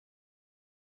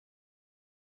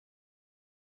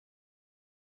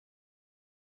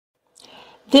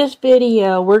This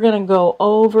video, we're going to go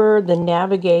over the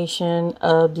navigation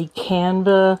of the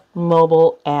Canva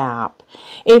mobile app.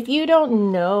 If you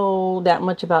don't know that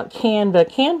much about Canva,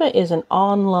 Canva is an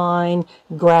online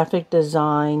graphic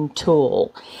design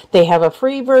tool. They have a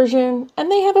free version and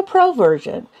they have a pro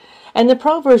version. And the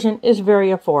pro version is very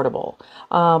affordable.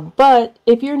 But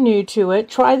if you're new to it,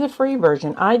 try the free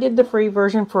version. I did the free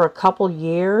version for a couple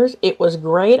years. It was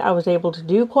great. I was able to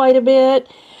do quite a bit.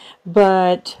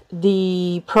 But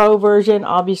the pro version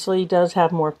obviously does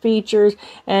have more features,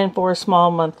 and for a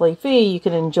small monthly fee you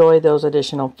can enjoy those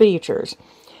additional features.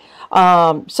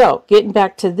 So getting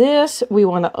back to this, we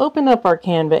want to open up our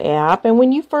Canva app, and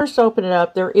when you first open it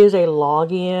up there is a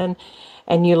login,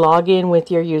 and you log in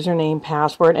with your username,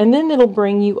 password, and then it'll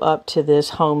bring you up to this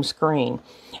home screen.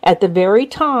 At the very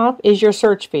top is your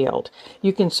search field.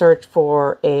 You can search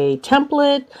for a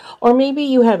template, or maybe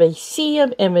you have a sea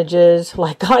of images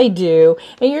like I do,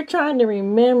 and you're trying to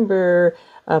remember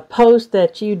a post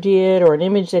that you did or an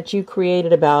image that you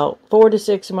created about 4 to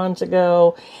 6 months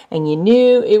ago, and you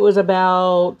knew it was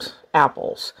about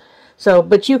apples.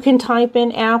 But you can type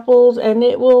in apples and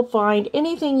it will find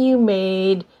anything you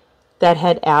made that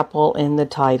had apple in the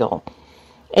title,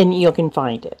 and you can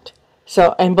find it.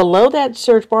 And below that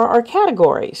search bar are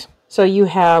categories. So you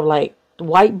have like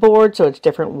whiteboard, so it's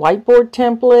different whiteboard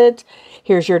templates.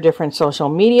 Here's your different social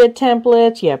media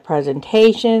templates. You have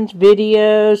presentations,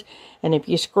 videos, and if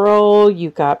you scroll,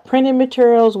 you've got printed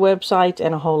materials, websites,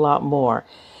 and a whole lot more.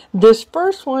 This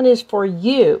first one is for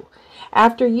you.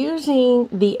 After using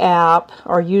the app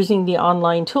or using the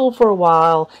online tool for a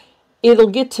while, it'll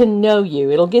get to know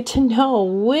you. It'll get to know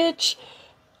which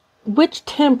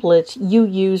templates you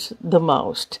use the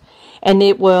most, and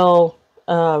it will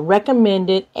recommend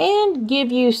it and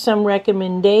give you some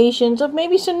recommendations of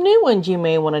maybe some new ones you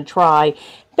may want to try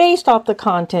based off the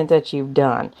content that you've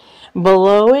done.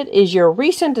 Below it is your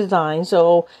recent design.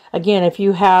 So again, if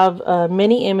you have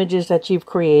many images that you've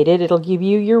created, it'll give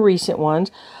you your recent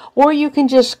ones, or you can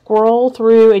just scroll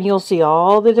through and you'll see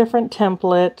all the different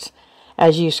templates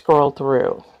as you scroll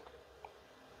through.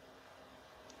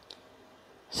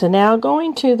 So now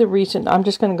going to the recent, I'm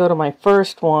just going to go to my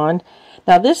first one.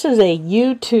 Now this is a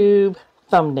YouTube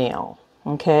thumbnail,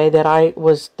 okay, that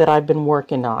I've been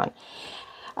working on.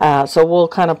 So we'll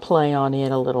kind of play on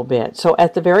it a little bit. So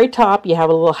at the very top you have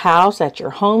a little house at your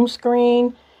home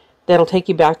screen that'll take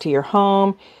you back to your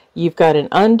home. You've got an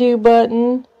undo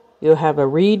button. You'll have a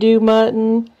redo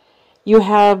button. You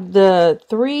have the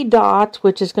 3 dots,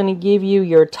 which is going to give you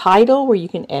your title where you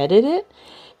can edit it.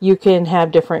 You can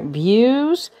have different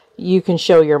views. You can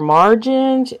show your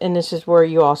margins, and this is where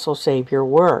you also save your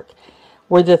work.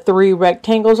 Where the 3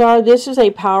 rectangles are, this is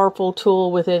a powerful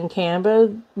tool within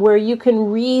Canva where you can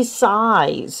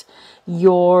resize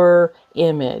your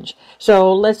image.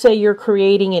 So let's say you're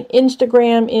creating an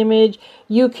Instagram image,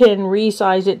 you can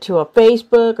resize it to a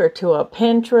Facebook or to a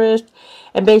Pinterest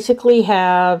and basically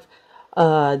have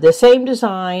the same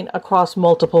design across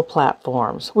multiple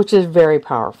platforms, which is very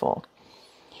powerful.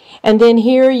 And then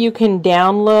here you can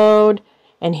download,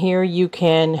 and here you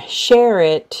can share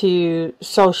it to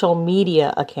social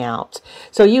media accounts.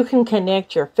 So you can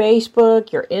connect your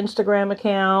Facebook, your Instagram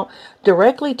account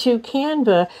directly to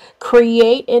Canva,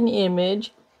 create an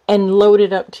image, and load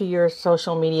it up to your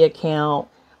social media account.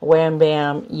 Wham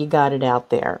bam, you got it out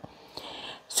there.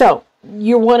 So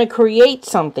you want to create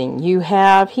something. You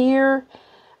have here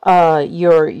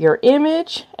your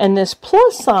image, and this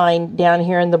plus sign down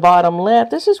here in the bottom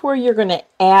left, this is where you're going to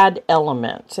add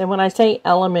elements. And when I say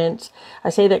elements,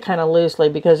 I say that kind of loosely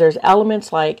because there's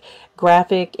elements like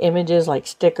graphic images like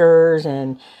stickers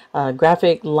and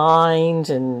graphic lines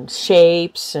and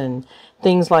shapes and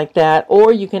things like that,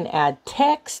 or you can add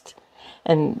text.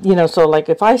 And so like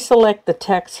if I select the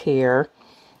text here,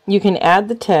 you can add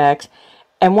the text.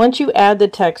 And once you add the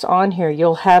text on here,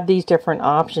 you'll have these different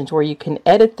options where you can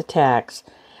edit the text,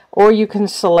 or you can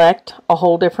select a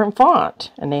whole different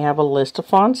font, and they have a list of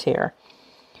fonts here.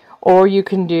 Or you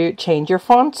can change your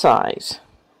font size.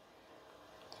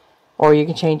 Or you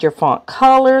can change your font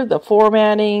color, the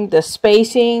formatting, the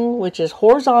spacing, which is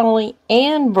horizontally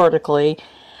and vertically.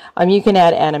 You can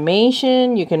add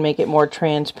animation, you can make it more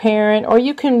transparent, or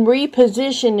you can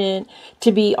reposition it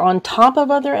to be on top of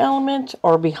other elements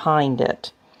or behind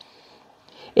it.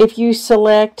 If you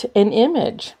select an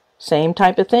image, same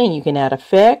type of thing. You can add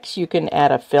effects, you can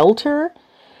add a filter,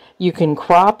 you can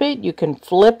crop it, you can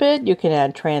flip it, you can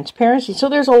add transparency. So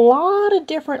there's a lot of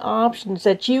different options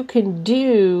that you can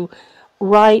do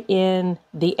right in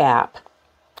the app.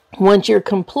 Once you're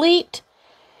complete,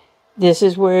 this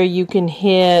is where you can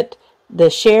hit the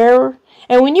share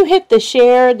And when you hit the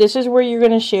share, this is where you're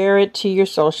going to share it to your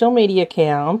social media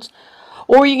accounts.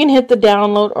 Or you can hit the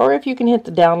download, or if you can hit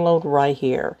the download right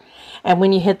here. And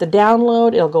when you hit the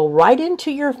download, it'll go right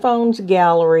into your phone's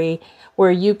gallery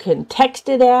where you can text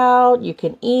it out, you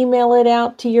can email it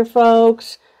out to your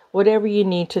folks, whatever you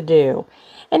need to do.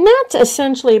 And that's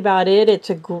essentially about it.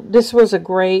 This was a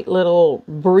great little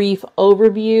brief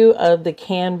overview of the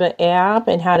Canva app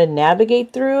and how to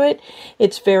navigate through it.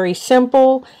 It's very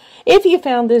simple. If you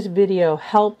found this video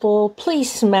helpful,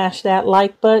 please smash that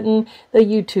like button. The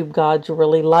YouTube gods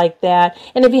really like that.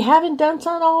 And if you haven't done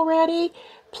so already,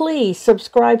 please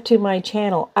subscribe to my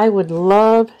channel. I would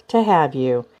love to have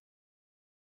you.